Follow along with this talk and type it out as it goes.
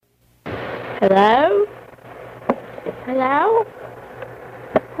Hello? Hello?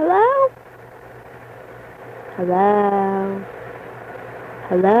 Hello? Hello?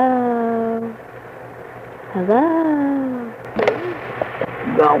 Hello? Hello?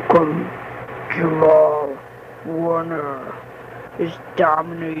 Malcolm Jamal Warner is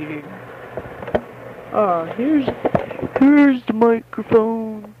dominating. Here's the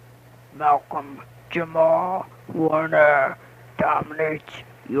microphone. Malcolm Jamal Warner dominates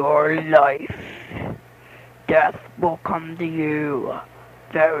your life. Death will come to you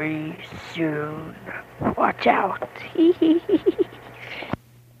very soon. Watch out.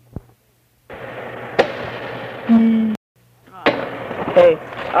 Hey,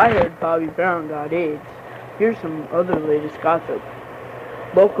 I heard Bobby Brown got AIDS. Here's some other latest gossip.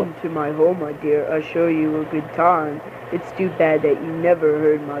 Welcome to my home, my dear. I'll show you a good time. It's too bad that you never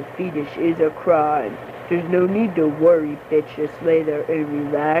heard my fetish is a crime. There's no need to worry, bitch. Just lay there and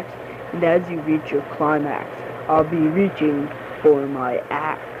relax. And as you reach your climax, I'll be reaching for my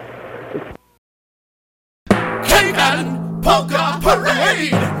axe. Cake and polka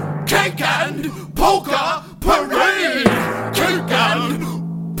parade! Cake and polka parade! Cake and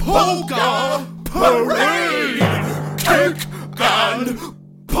polka parade! Cake and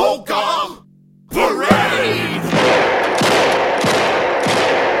polka parade!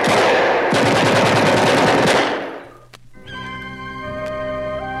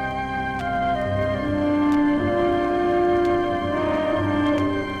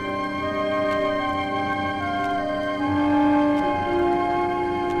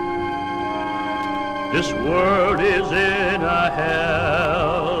 This world is in a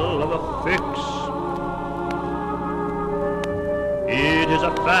hell of a fix. It is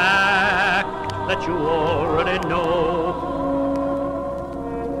a fact that you already know.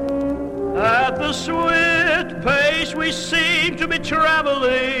 At the swift pace we seem to be traveling,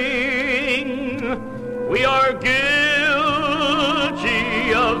 we are guilty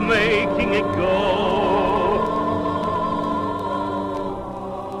of making it go.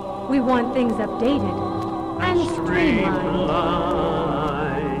 We want things updated and streamlined.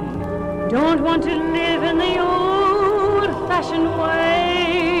 Don't want to live in the old-fashioned way.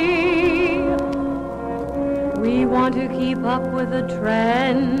 We want to keep up with the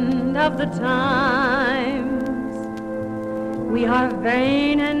trend of the times. We are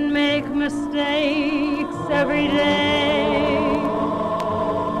vain and make mistakes every day.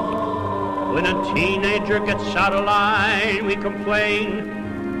 When a teenager gets out of line, we complain.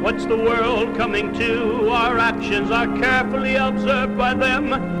 What's the world coming to? Our actions are carefully observed by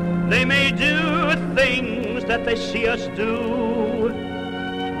them. They may do things that they see us do.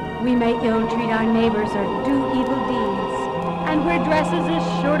 We may ill-treat our neighbors or do evil deeds, and wear dresses as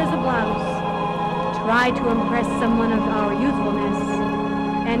short as a blouse. Try to impress someone of our youthfulness,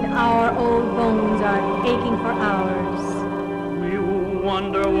 and our old bones are aching for ours. We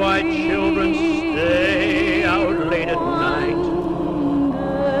wonder why children stay out late at night.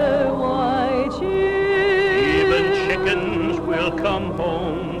 Chickens will come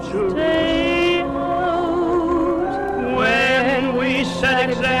home to stay out. When we set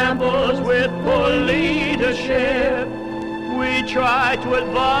examples with poor leadership, we try to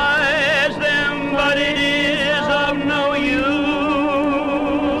advise them, but it is of no use.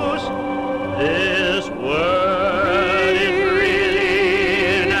 This world is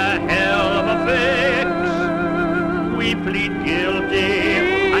really in a hell of a fix. We plead guilty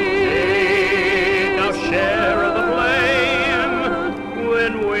and take our share of the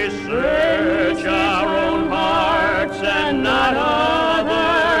search our own hearts and not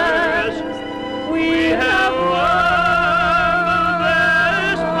others. We have won the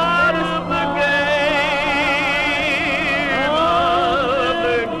best part of the game.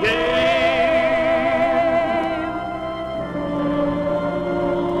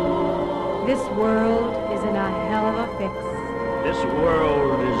 This world is in a hell of a fix. This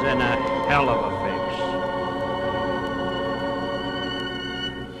world is in a hell of a fix.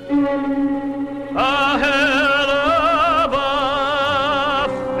 A hell of a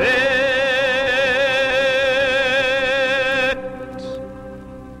fix.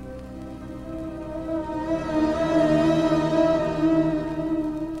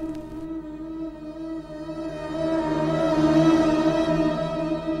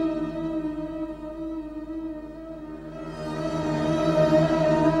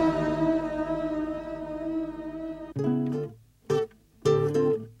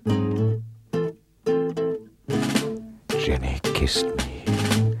 Jenny kissed me.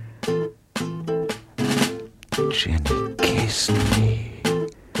 Jenny kissed me.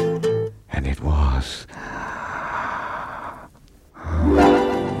 And it was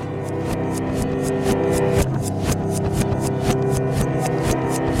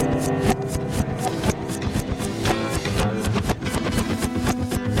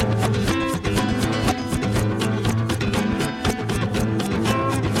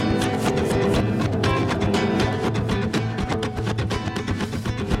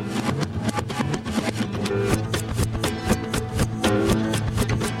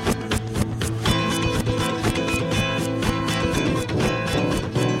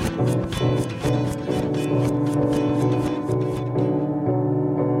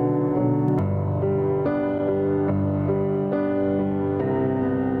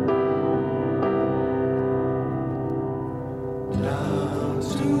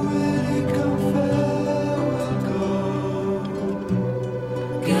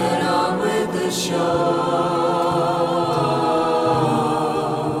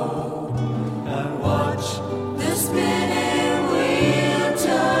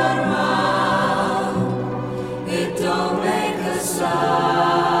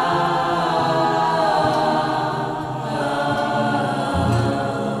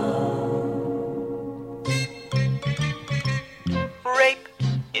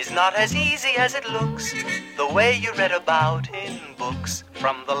is not as easy as it looks, the way you read about in books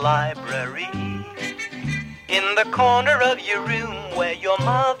from the library. In the corner of your room where your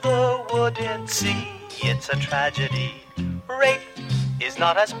mother wouldn't see, it's a tragedy. Rape is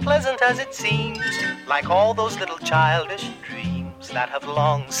not as pleasant as it seems, like all those little childish dreams that have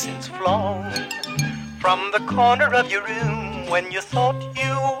long since flown. From the corner of your room when you thought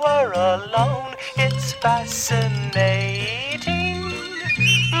you were alone, it's fascinating,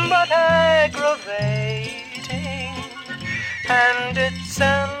 but aggravating, and it's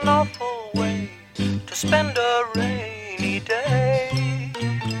an awful way to spend a rainy day.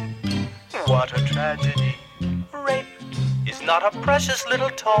 What a tragedy. Rape is not a precious little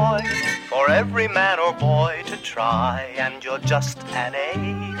toy for every man or boy to try, and you're just an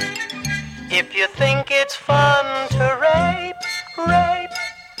A. If you think it's fun to rape, rape,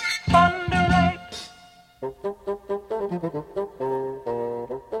 fun to rape.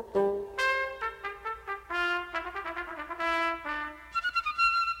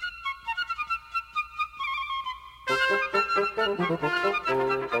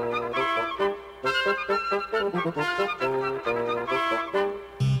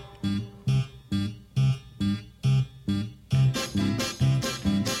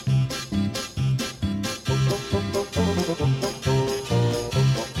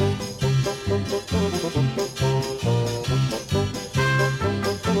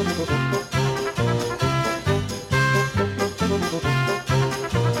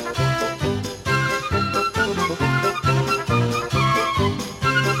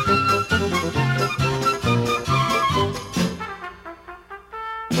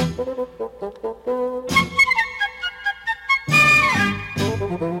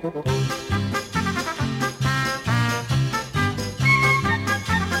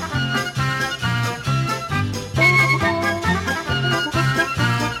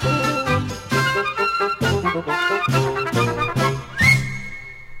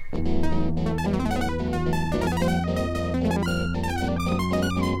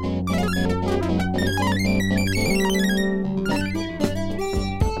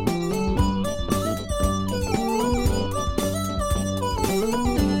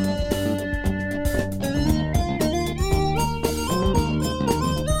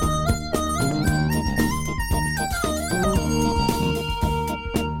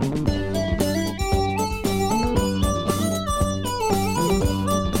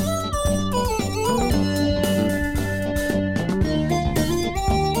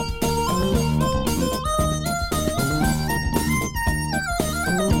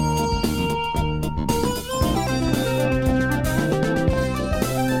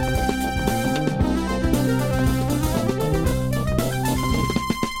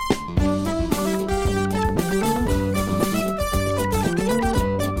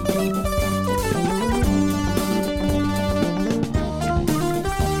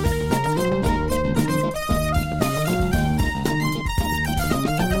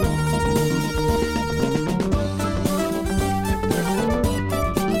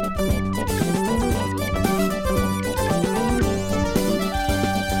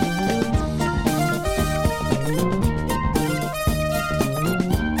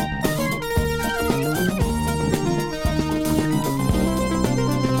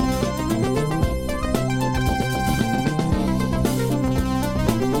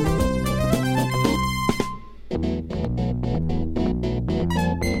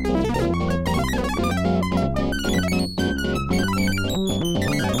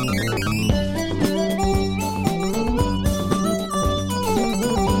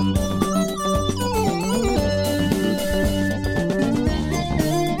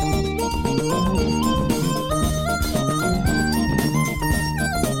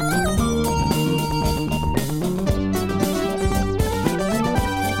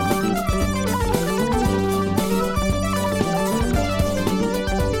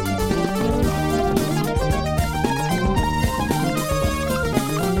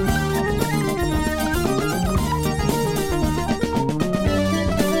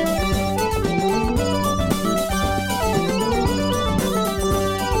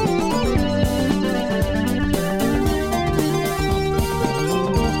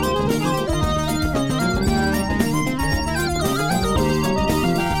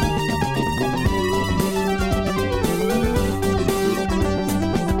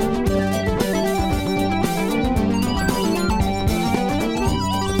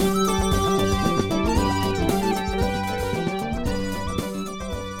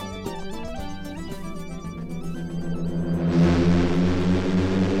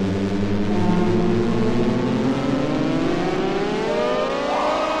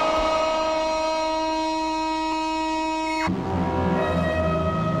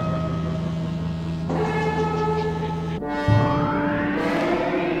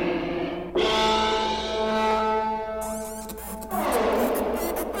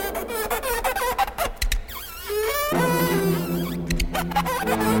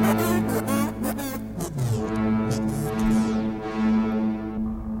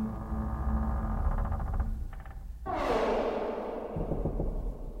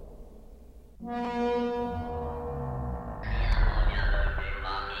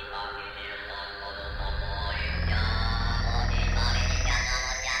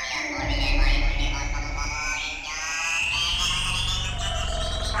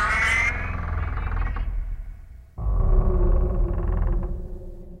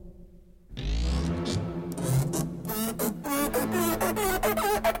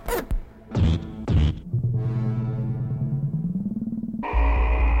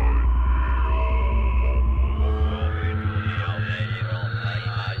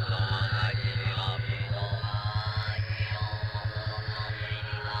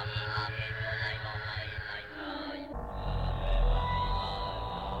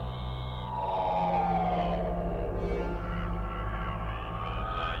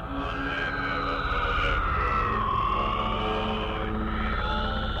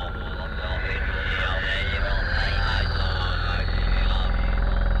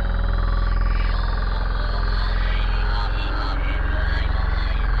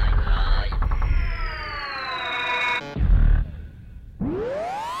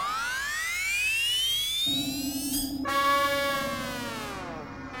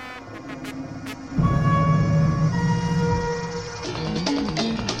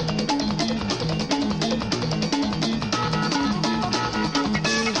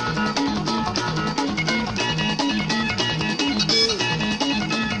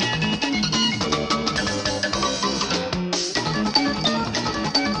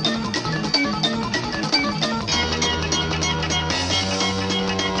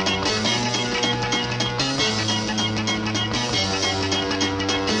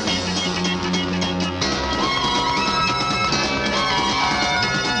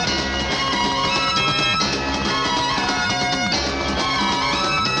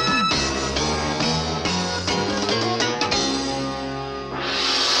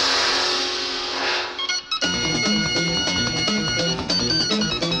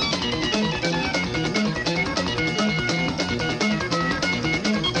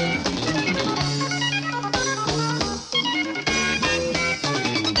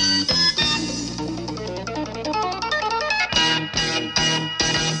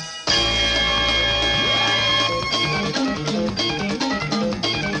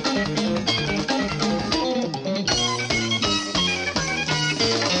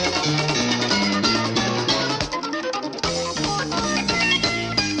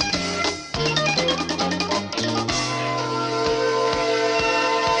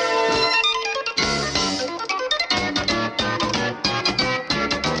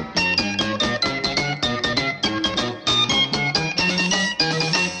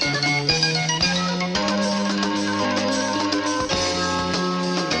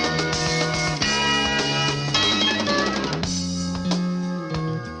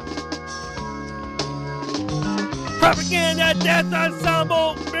 Propaganda death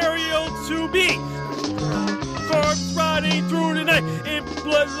ensemble burial to be. Corpse rotting through the night in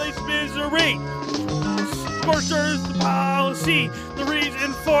bloodless misery. Scorchers the policy, the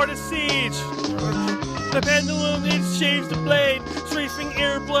reason for the siege. The pendulum it shaves the blade, strafing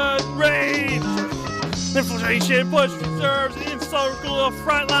air blood rage. Infiltration push reserves in circle of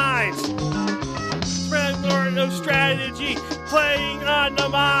front lines. Spread of strategy playing on the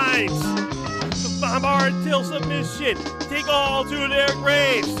minds. The bombard till submission, take all to their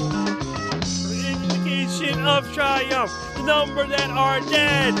graves. Indication of triumph, the number that are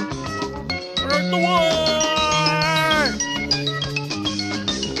dead. Earth the war!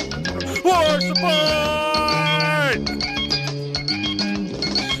 War support!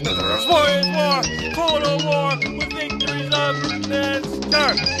 War is war, total war, with victories of master.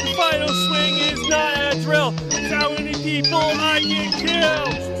 The final swing is not a drill, it's how many people I can kill.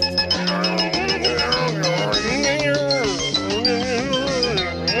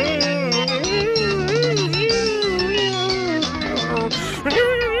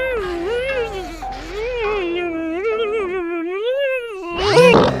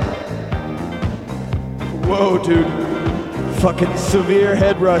 Whoa, dude. Fucking severe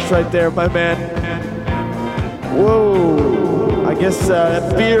head rush right there, my man. Whoa. I guess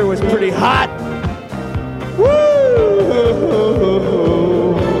that beer was pretty hot. Woo!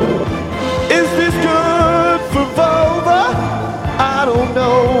 Is this good for vulva? I don't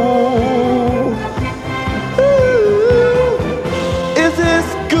know. Ooh. Is this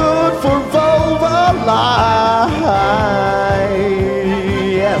good for vulva life?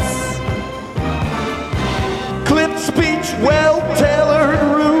 Yes. Clipped speech, well-tailored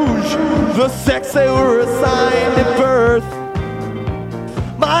rouge, the sex they were assigned at birth.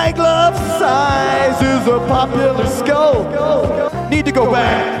 My glove size is a popular skull. Need to go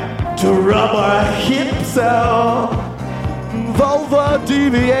back to rub our hips out. Vulva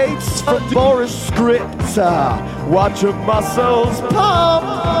deviates from Boris script. Watch her muscles pump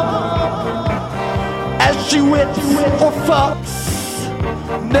as she whips or fucks.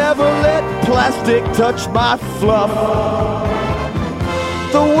 Never let plastic touch my fluff.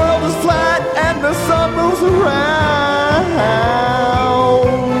 The world is flat and the sun moves around.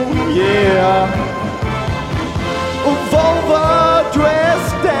 Yeah. Vulva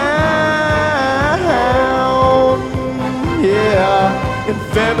dressed down. Yeah. In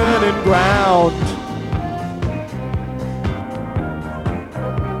feminine ground.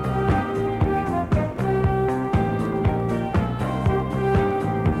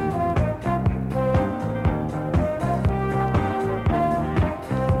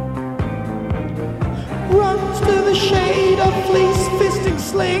 The shade of fleece fisting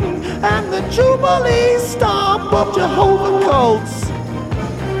sling and the jubilee stomp of Jehovah cults.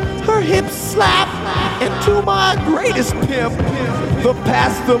 Her hips slap into my greatest pimp. The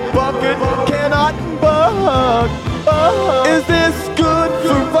pass the bucket cannot bug. Is this good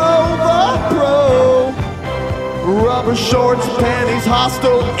for vulva pro? Rubber shorts, panties,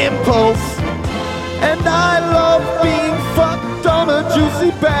 hostile impulse. And I love being fucked on a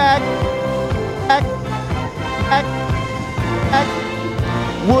juicy back.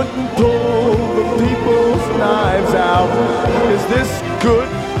 Wouldn't pull the people's knives out. Is this good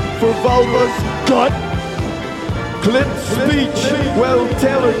for vulva's gut? Clipped speech,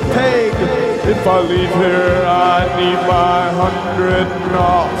 well-tailored peg. If I leave here, I need my 100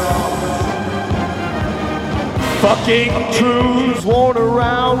 knots. Fucking truths worn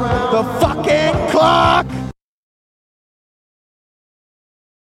around the fucking clock.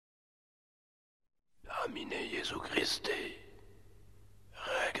 Domine Jesu Christe,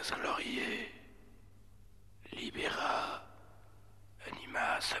 Rex Gloriae, Libera,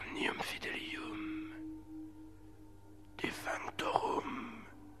 Anima Somnium Fidelium, Defunctorum,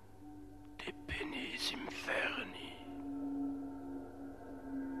 De Penis Inferni,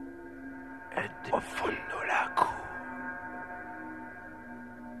 et Profundo Lacu,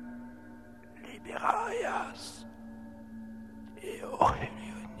 Liberarias, et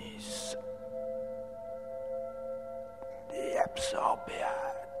Aurelionis, De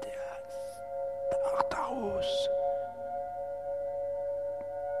Absorbeateas, Tartarus,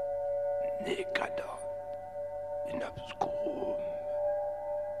 Necadot, in Obscurum,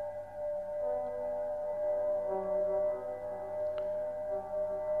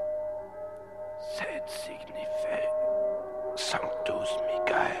 sed signife Sanctus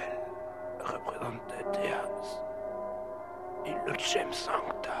Michael representeas in lucem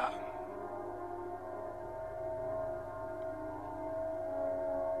sanctam.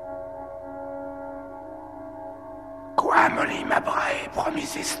 Quam olim abrae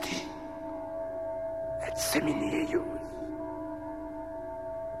promis esti, et Semineus.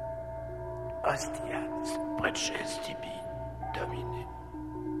 Ostias preces tibi domine.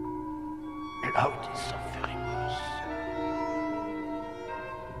 Laudis offerimus.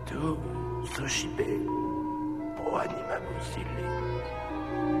 Tu suscipe pro animamus ille.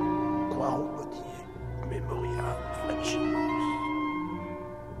 Quarum odie memoria facimus.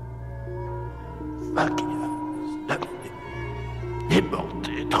 Facias domine. De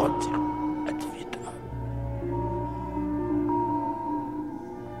morte trantium ad vita.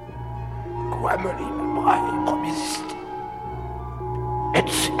 Quam olim brae promisiste. Et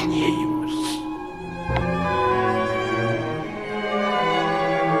signieius.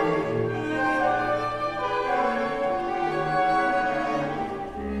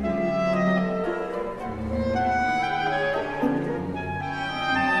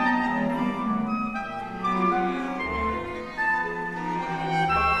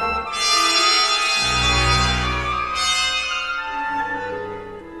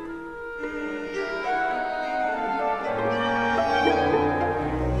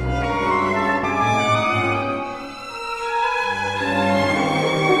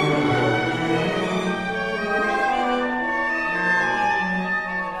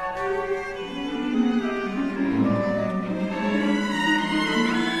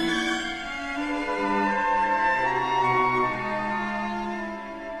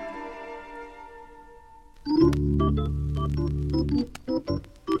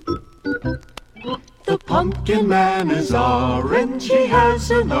 The pumpkin man is orange, he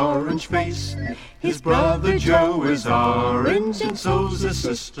has an orange face. His brother Joe is orange, and so's his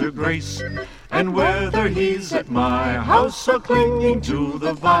sister Grace. And whether he's at my house or clinging to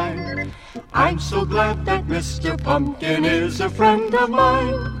the vine, I'm so glad that Mr. Pumpkin is a friend of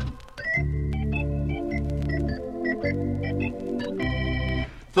mine.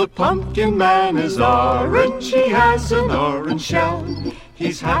 The pumpkin man is orange, he has an orange shell.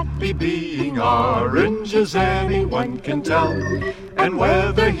 He's happy being orange, as anyone can tell. And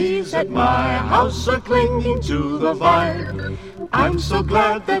whether he's at my house or clinging to the vine, I'm so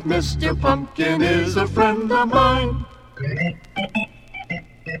glad that Mr. Pumpkin is a friend of mine.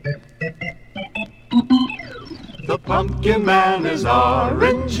 The pumpkin man is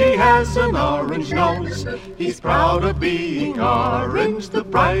orange, he has an orange nose. He's proud of being orange, the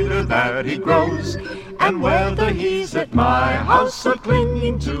brighter that he grows. And whether he's at my house or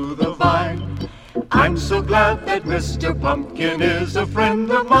clinging to the vine, I'm so glad that Mr. Pumpkin is a friend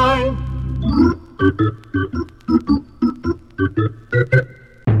of mine.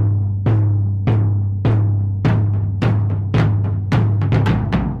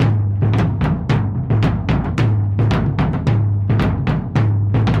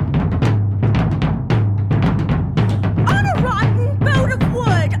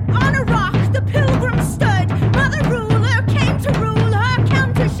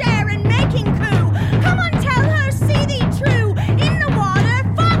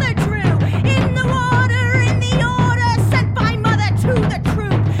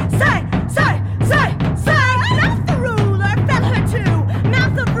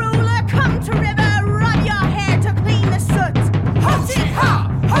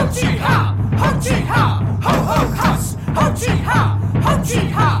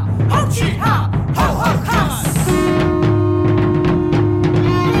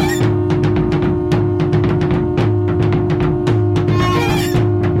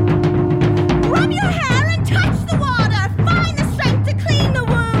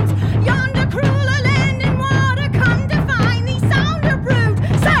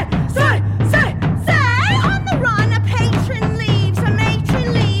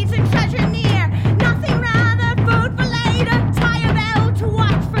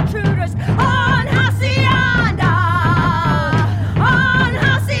 Oh!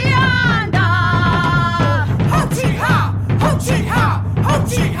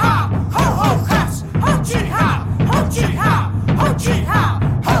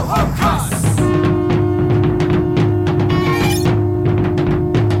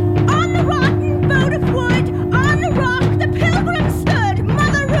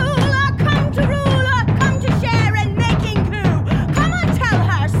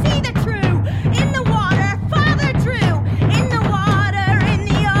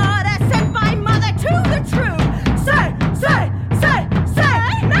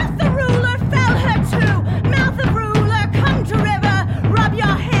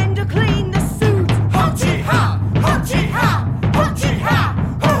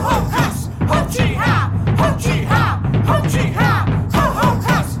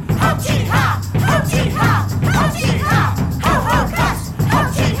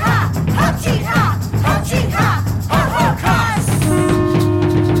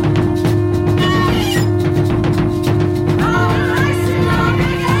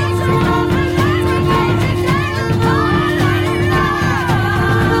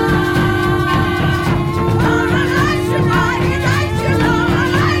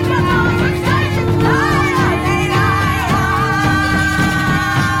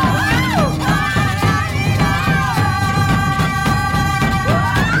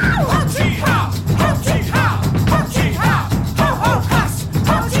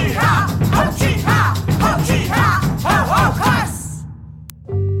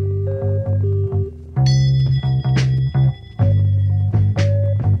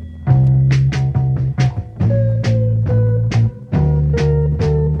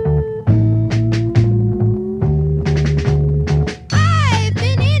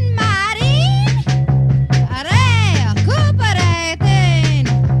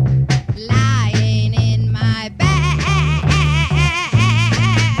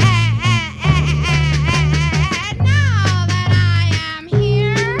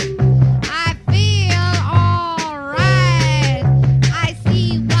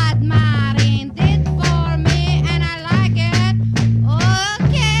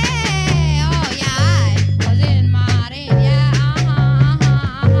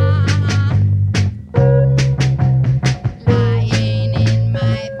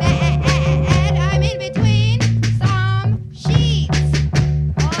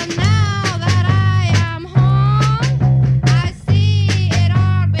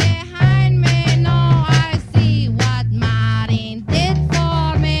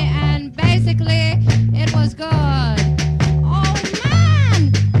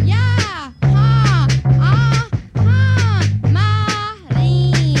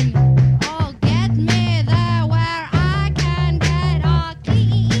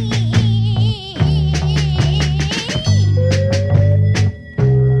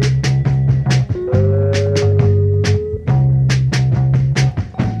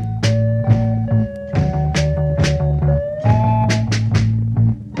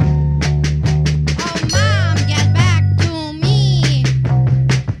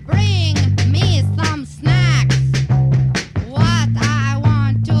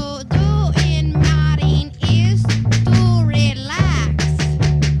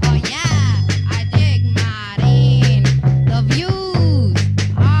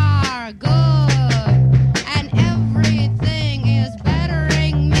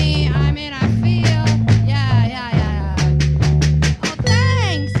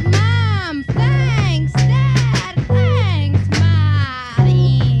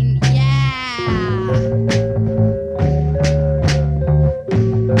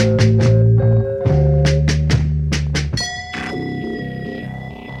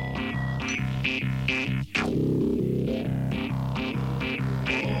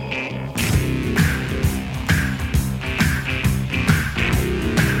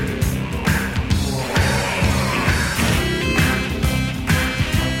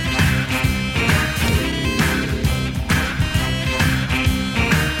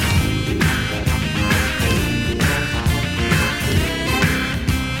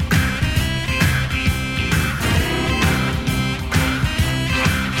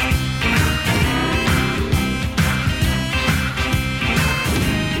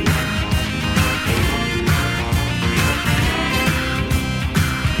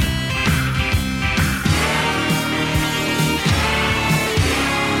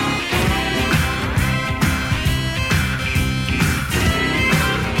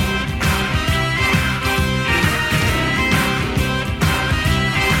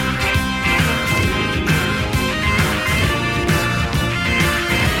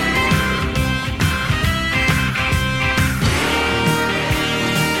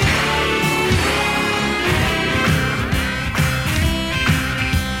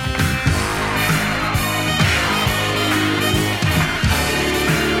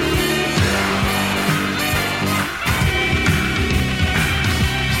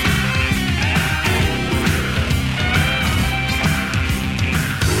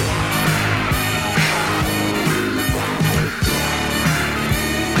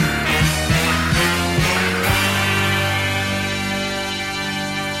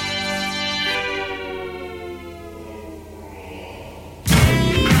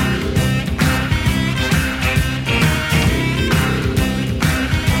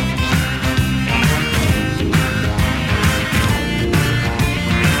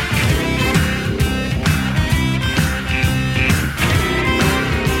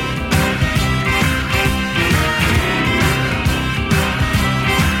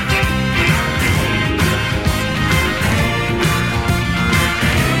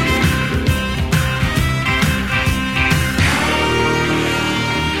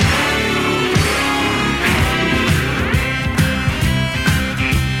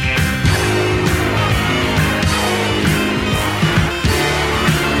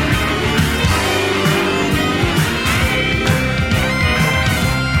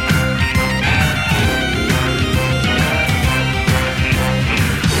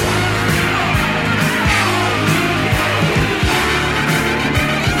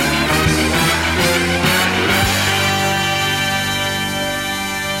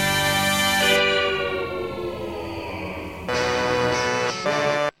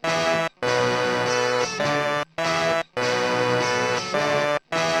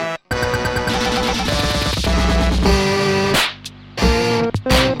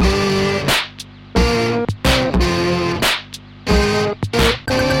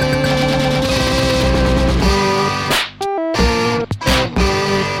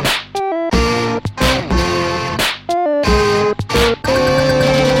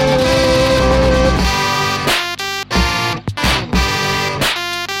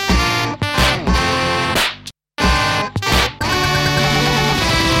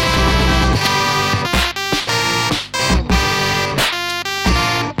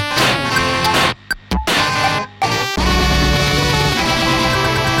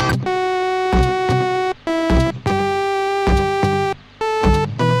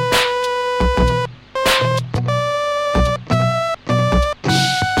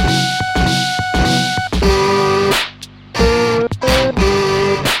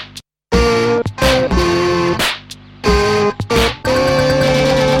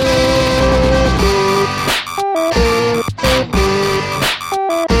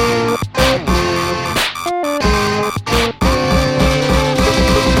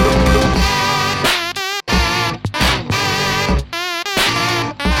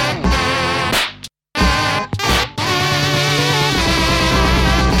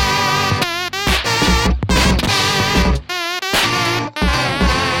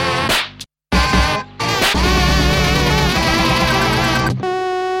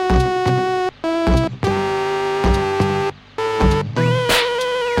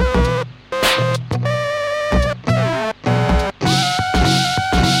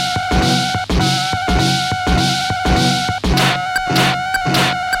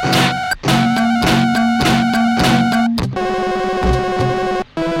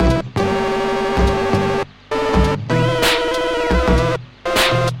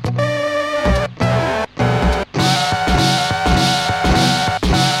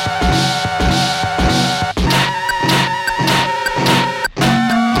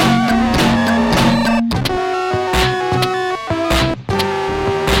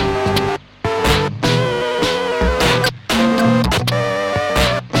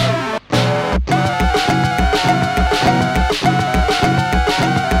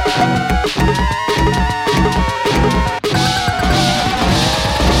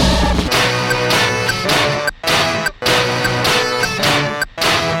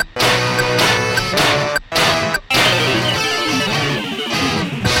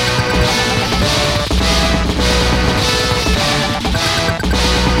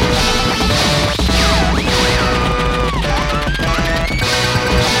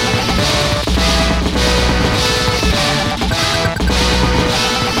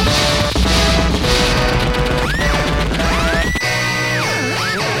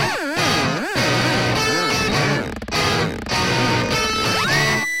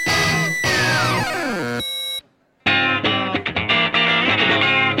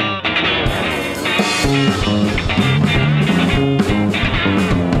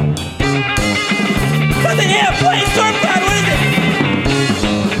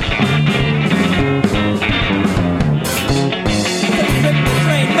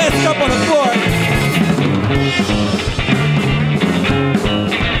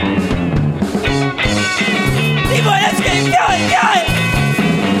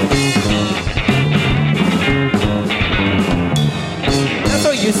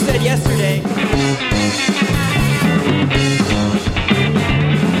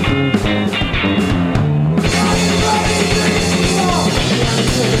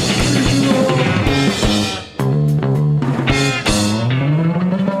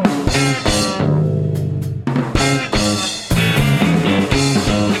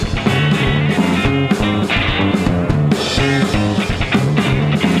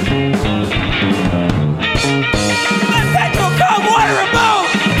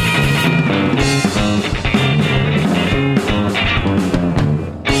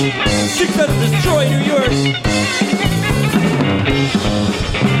 chicks out of Detroit, New York.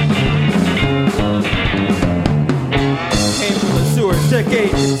 Came from the sewers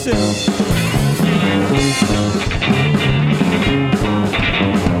decades and soon.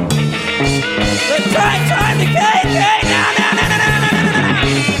 The time to KK now.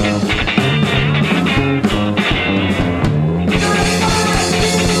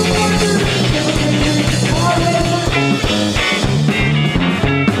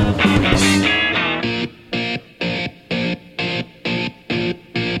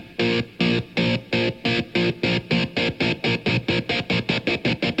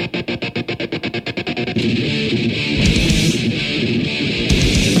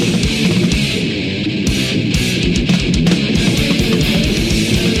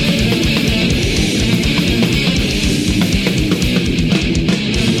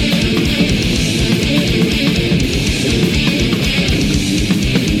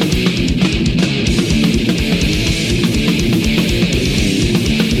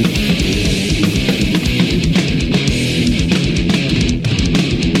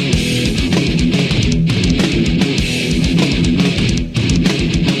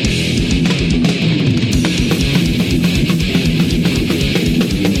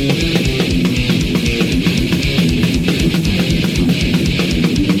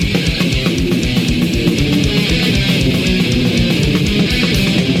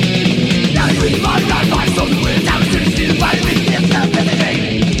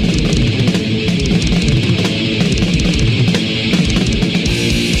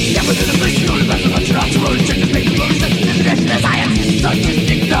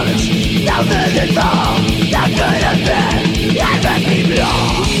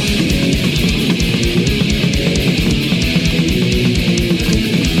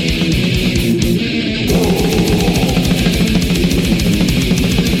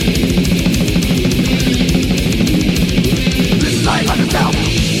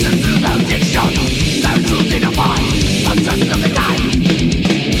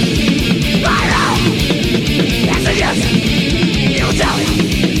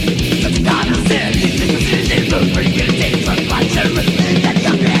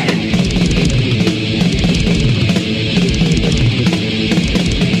 That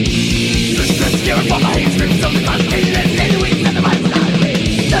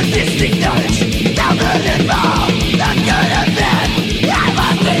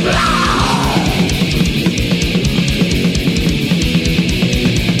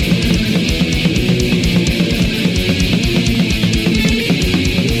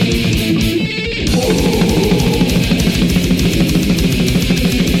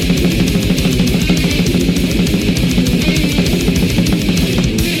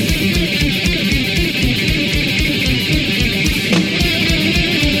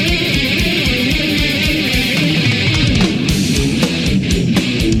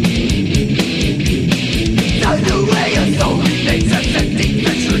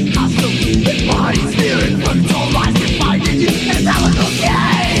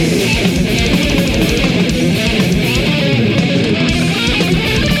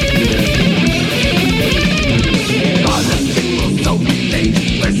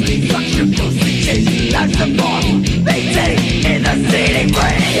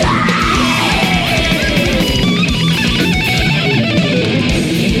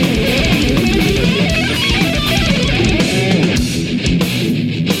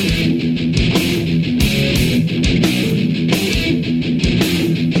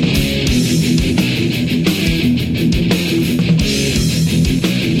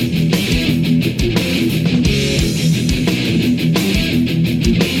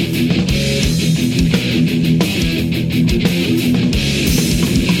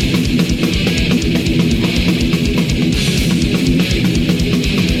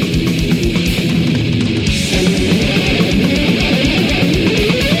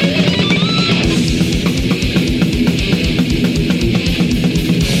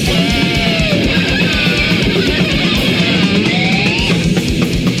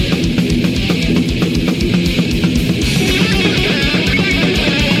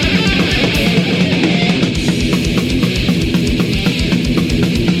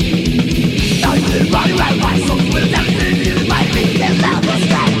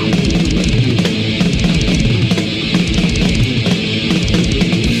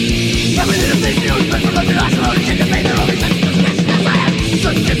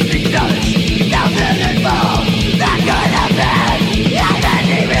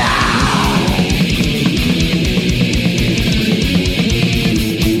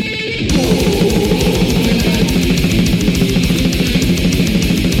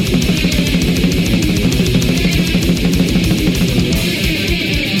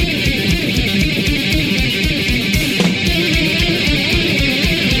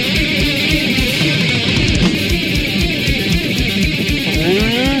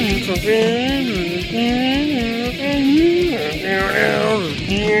I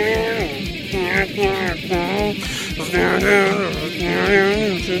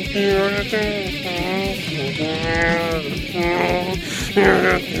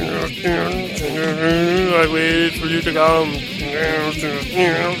waited for you to come.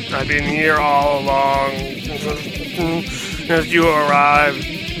 I've been here all along. As you arrived,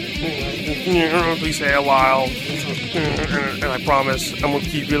 please stay a while. And I promise I won't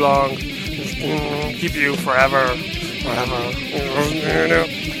keep you long. Keep you forever.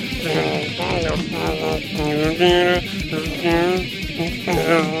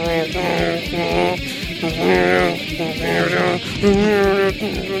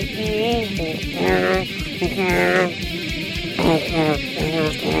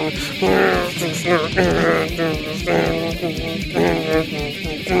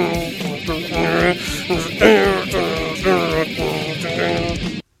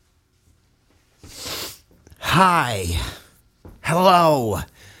 Hi. Hello.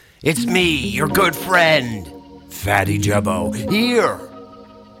 It's me, your good friend, Fatty Jubbo, here.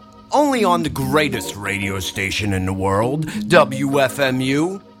 Only on the greatest radio station in the world,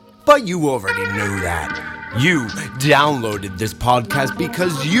 WFMU. But you already knew that. You downloaded this podcast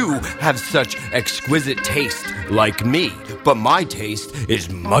because you have such exquisite taste, like me. But my taste is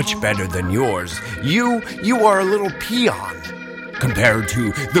much better than yours. You are a little peon compared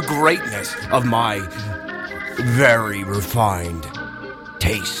to the greatness of my very refined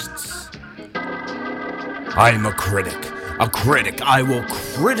tastes. I am a critic. I will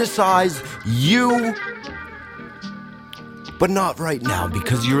criticize you, but not right now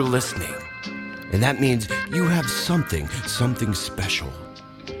because you're listening. And that means you have something special.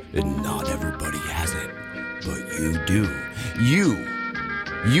 And not everybody has it, but you do.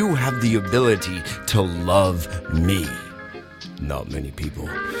 You have the ability to love me. Not many people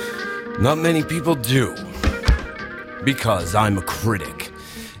do. Because I'm a critic.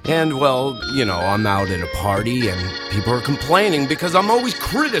 And, well, you know, I'm out at a party and people are complaining because I'm always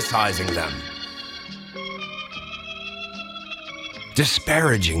criticizing them.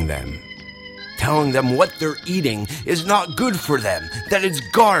 Disparaging them. Telling them what they're eating is not good for them. That it's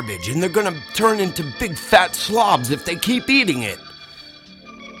garbage and they're gonna turn into big fat slobs if they keep eating it.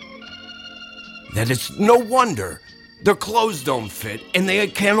 That it's no wonder their clothes don't fit, and they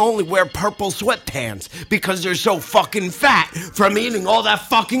can only wear purple sweatpants because they're so fucking fat from eating all that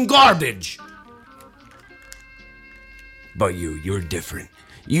fucking garbage. But you're different.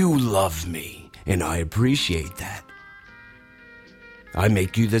 You love me, and I appreciate that. I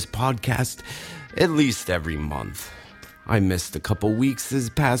make you this podcast at least every month. I missed a couple weeks this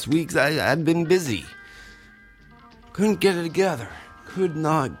past weeks. I've been busy. Couldn't get it together. Could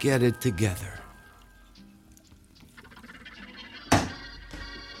not get it together.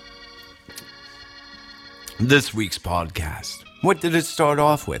 This week's podcast. What did it start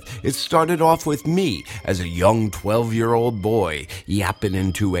off with? It started off with me as a young 12-year-old boy yapping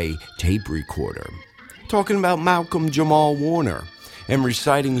into a tape recorder, talking about Malcolm Jamal Warner and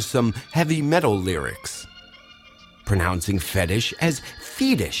reciting some heavy metal lyrics, pronouncing fetish as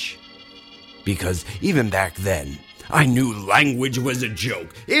fetish. Because even back then, I knew language was a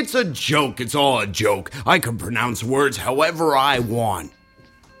joke. It's a joke. It's all a joke. I can pronounce words however I want.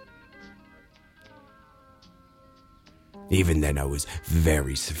 Even then, I was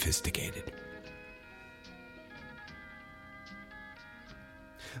very sophisticated.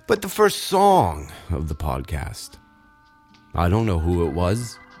 But the first song of the podcast, I don't know who it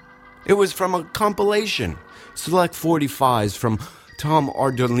was. It was from a compilation, Select 45s from Tom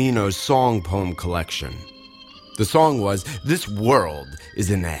Ardolino's song poem collection. The song was, "This World is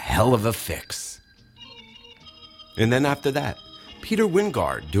in a Hell of a Fix." And then after that, Peter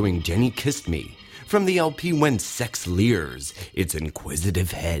Wingard doing Jenny Kissed Me, from the LP When Sex Leers Its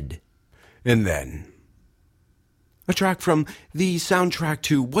Inquisitive Head. And then a track from the soundtrack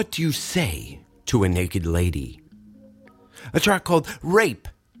to What Do You Say to a Naked Lady. A track called Rape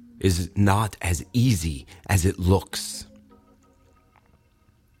Is Not As Easy As It Looks.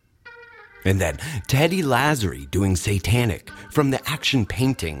 And then Teddy Lazary doing Satanic from the Action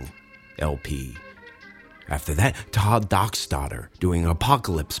Painting LP. After that, Todd Dockstader doing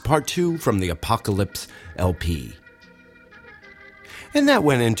Apocalypse Part 2 from the Apocalypse LP. And that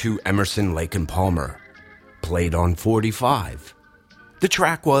went into Emerson, Lake and Palmer, played on 45. The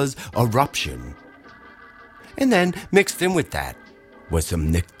track was Eruption. And then mixed in with that was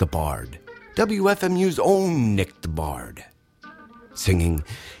some Nick the Bard, WFMU's own Nick the Bard, singing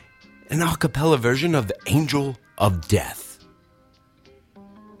an a cappella version of Angel of Death.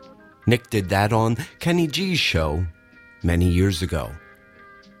 Nick did that on Kenny G's show many years ago.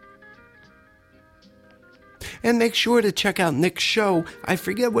 And make sure to check out Nick's show. I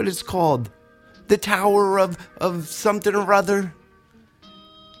forget what it's called. The Tower of something or other.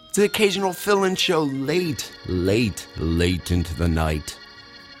 It's an occasional fill-in show late into the night.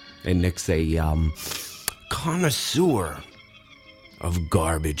 And Nick's a connoisseur of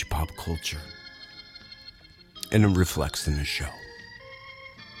garbage pop culture. And it reflects in his show.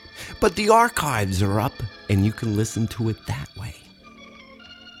 But the archives are up, and you can listen to it that way.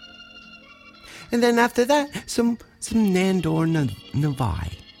 And then after that, some Nandor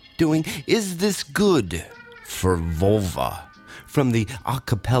Navai doing Is This Good for Vulva from the a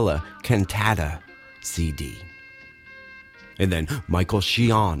cappella cantata CD. And then Michael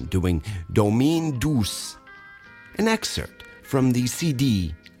Sheehan doing Domine Douce, an excerpt from the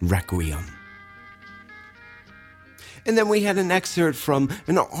CD Requiem. And then we had an excerpt from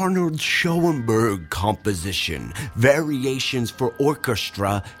an Arnold Schoenberg composition, Variations for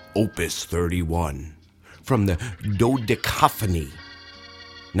Orchestra, Opus 31, from the Dodecaphony,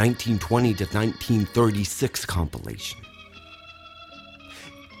 1920 to 1936 compilation.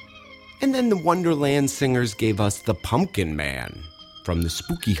 And then the Wonderland Singers gave us The Pumpkin Man from the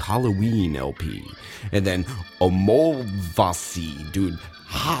Spooky Halloween LP. And then Omovasi, dude,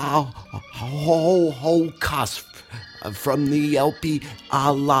 Ho Kas from the LP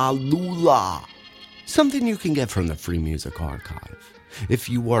Ala Lula. Something you can get from the Free Music Archive. If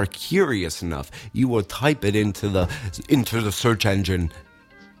you are curious enough, you will type it into the search engine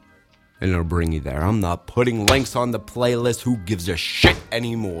and it'll bring you there. I'm not putting links on the playlist. Who gives a shit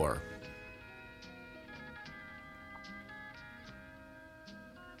anymore?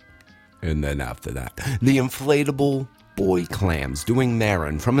 And then after that, the Inflatable Boy Clams doing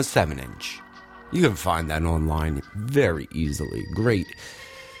Marin from a 7-inch. You can find that online very easily. Great.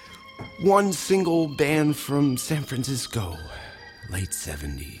 One single band from San Francisco, late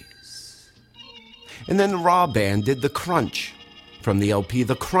 70s. And then the Raw Band did The Crunch from the LP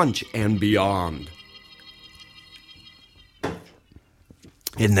The Crunch and Beyond.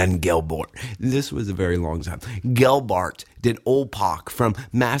 And then Gelbart. This was a very long time. Gelbart did Olpak from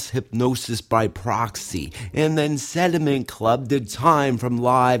Mass Hypnosis by Proxy. And then Sediment Club did Time from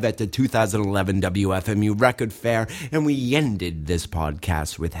Live at the 2011 WFMU Record Fair. And we ended this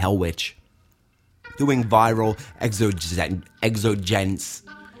podcast with Hellwitch doing Viral Exogents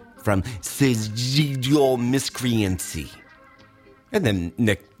from Sigial Miscreancy. And then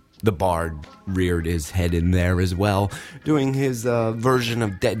Nick the Bard reared his head in there as well, doing his version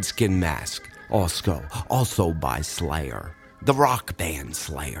of Dead Skin Mask, also by Slayer, the rock band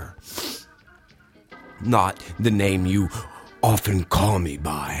Slayer. Not the name you often call me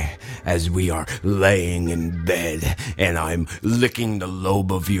by, as we are laying in bed and I'm licking the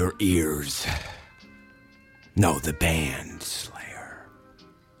lobe of your ears. No, the band Slayer.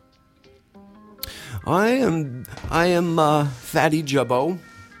 I am Fatty Jubbo.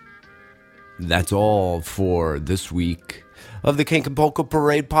 That's all for this week of the Kink and Polka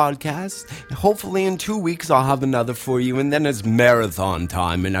Parade podcast. Hopefully in 2 weeks I'll have another for you, and then it's marathon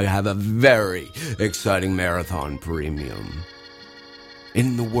time, and I have a very exciting marathon premium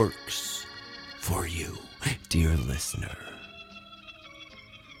in the works for you, dear listener.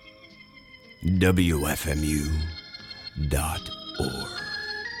 WFMU.org.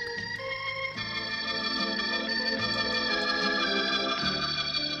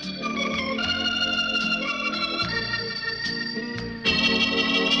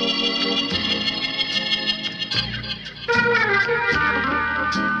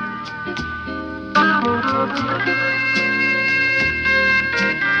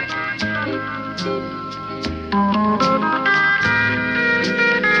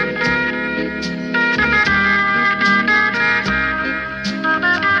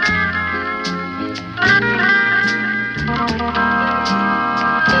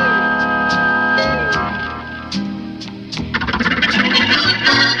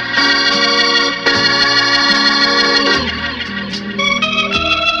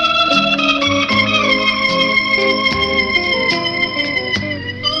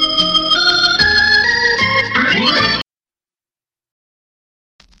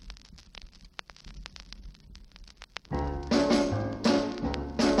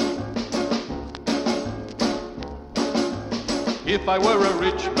 If I were a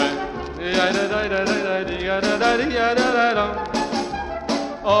rich man,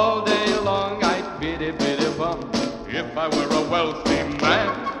 all day long I'd biddy bum. If I were a wealthy man,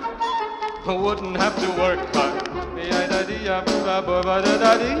 I wouldn't have to work hard.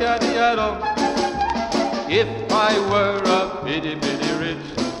 If I were a bitty rich,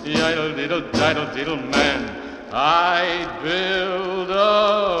 diddle man, I'd build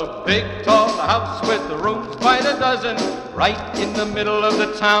a big tall house with rooms by the dozen right in the middle of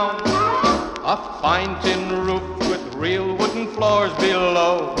the town. A fine tin roof with real wooden floors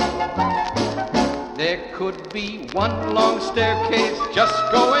below. There could be one long staircase just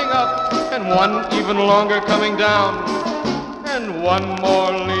going up, and one even longer coming down, and one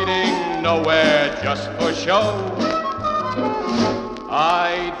more leading nowhere just for show.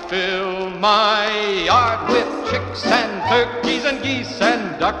 I'd fill my yard with chicks and turkeys and geese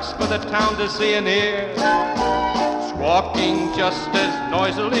and ducks for the town to see and hear, squawking just as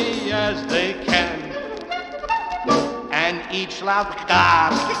noisily as they can. And each loud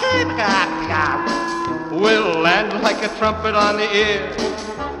will land like a trumpet on the ear,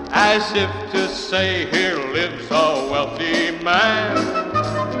 as if to say, here lives a wealthy man.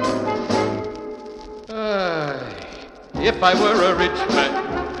 If I were a rich man,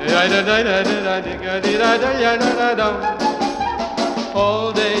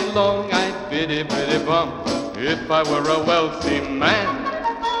 all day long I'd biddy biddy bum. If I were a wealthy man,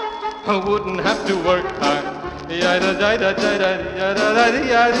 I wouldn't have to work hard.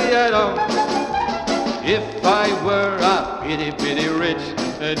 If I were a bitty bitty rich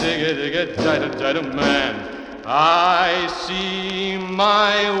man, I see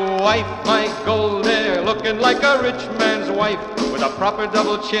my wife, my gold hair, looking like a rich man's wife with a proper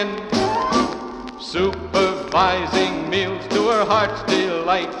double chin, supervising meals to her heart's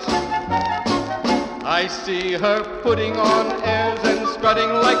delight. I see her putting on airs and strutting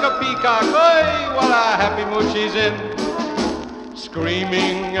like a peacock. Hey, what a happy mood she's in,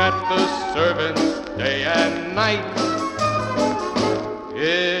 screaming at the servants day and night.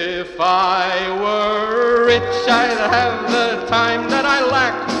 If I were rich, I'd have the time that I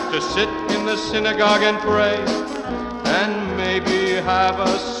lack to sit in the synagogue and pray, and maybe have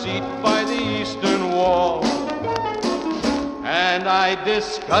a seat by the eastern wall. And I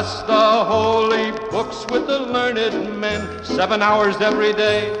discuss the holy books with the learned men 7 hours every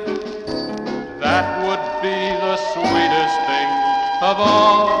day. That would be the sweetest thing of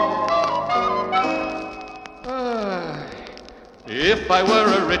all. If I were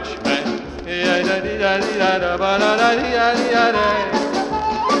a rich man,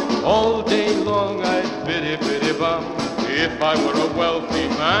 all day long I'd biddy biddy bum. If I were a wealthy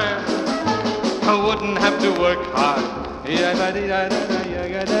man, I wouldn't have to work hard.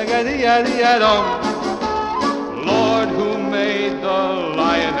 Lord, who made the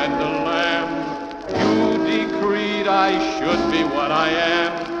lion and the lamb, you decreed I should be what I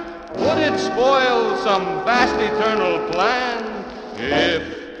am. Would it spoil some vast eternal plan if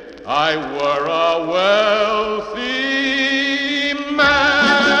I were a wealthy man?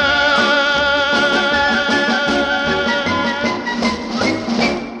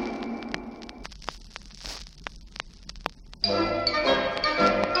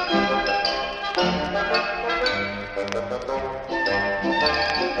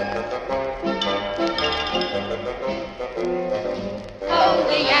 Oh,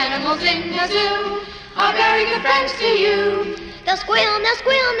 the animals in the zoo are very good friends to you. They'll squeal and they'll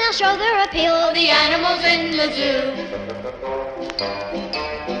squeal and they'll show their appeal. Oh, the animals in the zoo.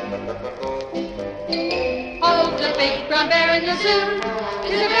 Oh, the big brown bear in the zoo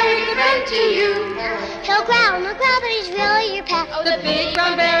is a very good friend to you. He'll growl, but he's really your pet. Oh, the big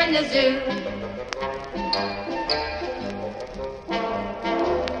brown bear in the zoo.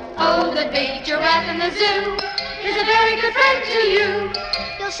 Oh, the big giraffe in the zoo is a very good friend to you.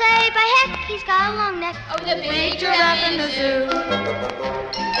 You'll say, by heck, he's got a long neck. Oh, the big giraffe in the zoo.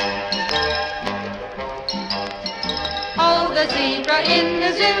 Oh, the zebra in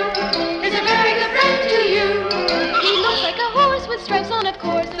the zoo is a very good friend to you. He looks like a horse with stripes on, of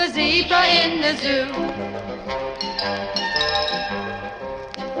course, the zebra in the zoo.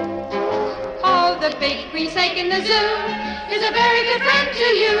 Oh, the big green snake in the zoo is a very good friend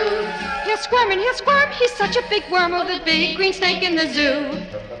to you. He'll squirm and he'll squirm, he's such a big worm. Oh, the big green snake in the zoo.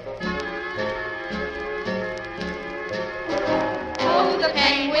 Oh, the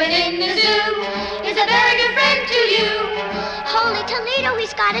penguin in the zoo is a very good friend to you. Holy Toledo,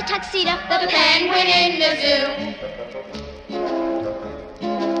 he's got a tuxedo. The penguin in the zoo.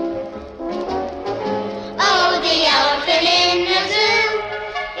 Oh, the elephant in the zoo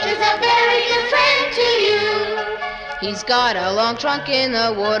is a very good friend to you. He's got a long trunk in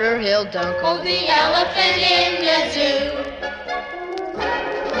the water he'll dunk. Oh, the elephant in the zoo.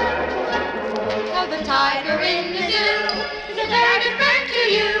 Oh, the tiger in the zoo is a very good friend to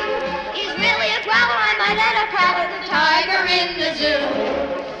you. He's really a growler, I might add a prowler. The tiger in the zoo.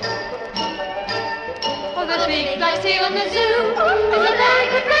 Oh, the big black seal in the zoo is a very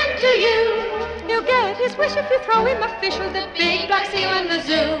good friend to you. He'll He'll get his wish if you throw him a fish with the big black seal in the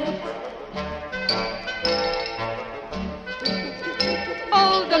zoo.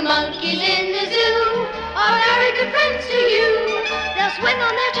 Oh, the monkeys in the zoo are very good friends to you. They'll swing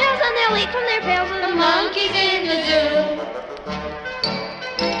on their tails and they'll eat from their pails. The monkeys in the zoo.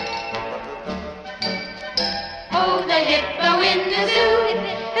 Oh, the hippo in the zoo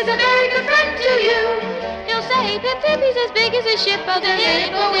is a very good friend to you. He'll say, Pip, Pip, he's as big as a ship. Oh, the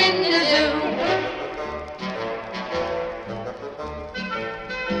hippo in the zoo.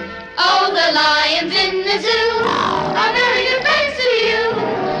 Oh, the lions in the zoo are very good friends to you.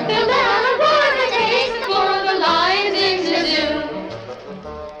 They'll never roar if they taste the floor of the lions in the zoo.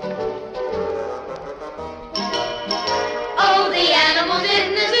 Oh, the animals in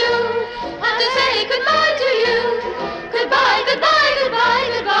the zoo have to say goodbye to you. Goodbye, goodbye, goodbye,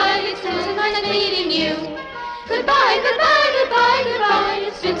 goodbye. It's been so nice meeting you. Goodbye, goodbye, goodbye, goodbye.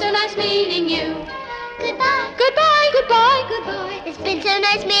 It's been so nice meeting you. Goodbye, goodbye, goodbye, goodbye. It's been so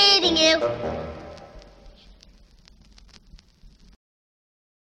nice meeting you.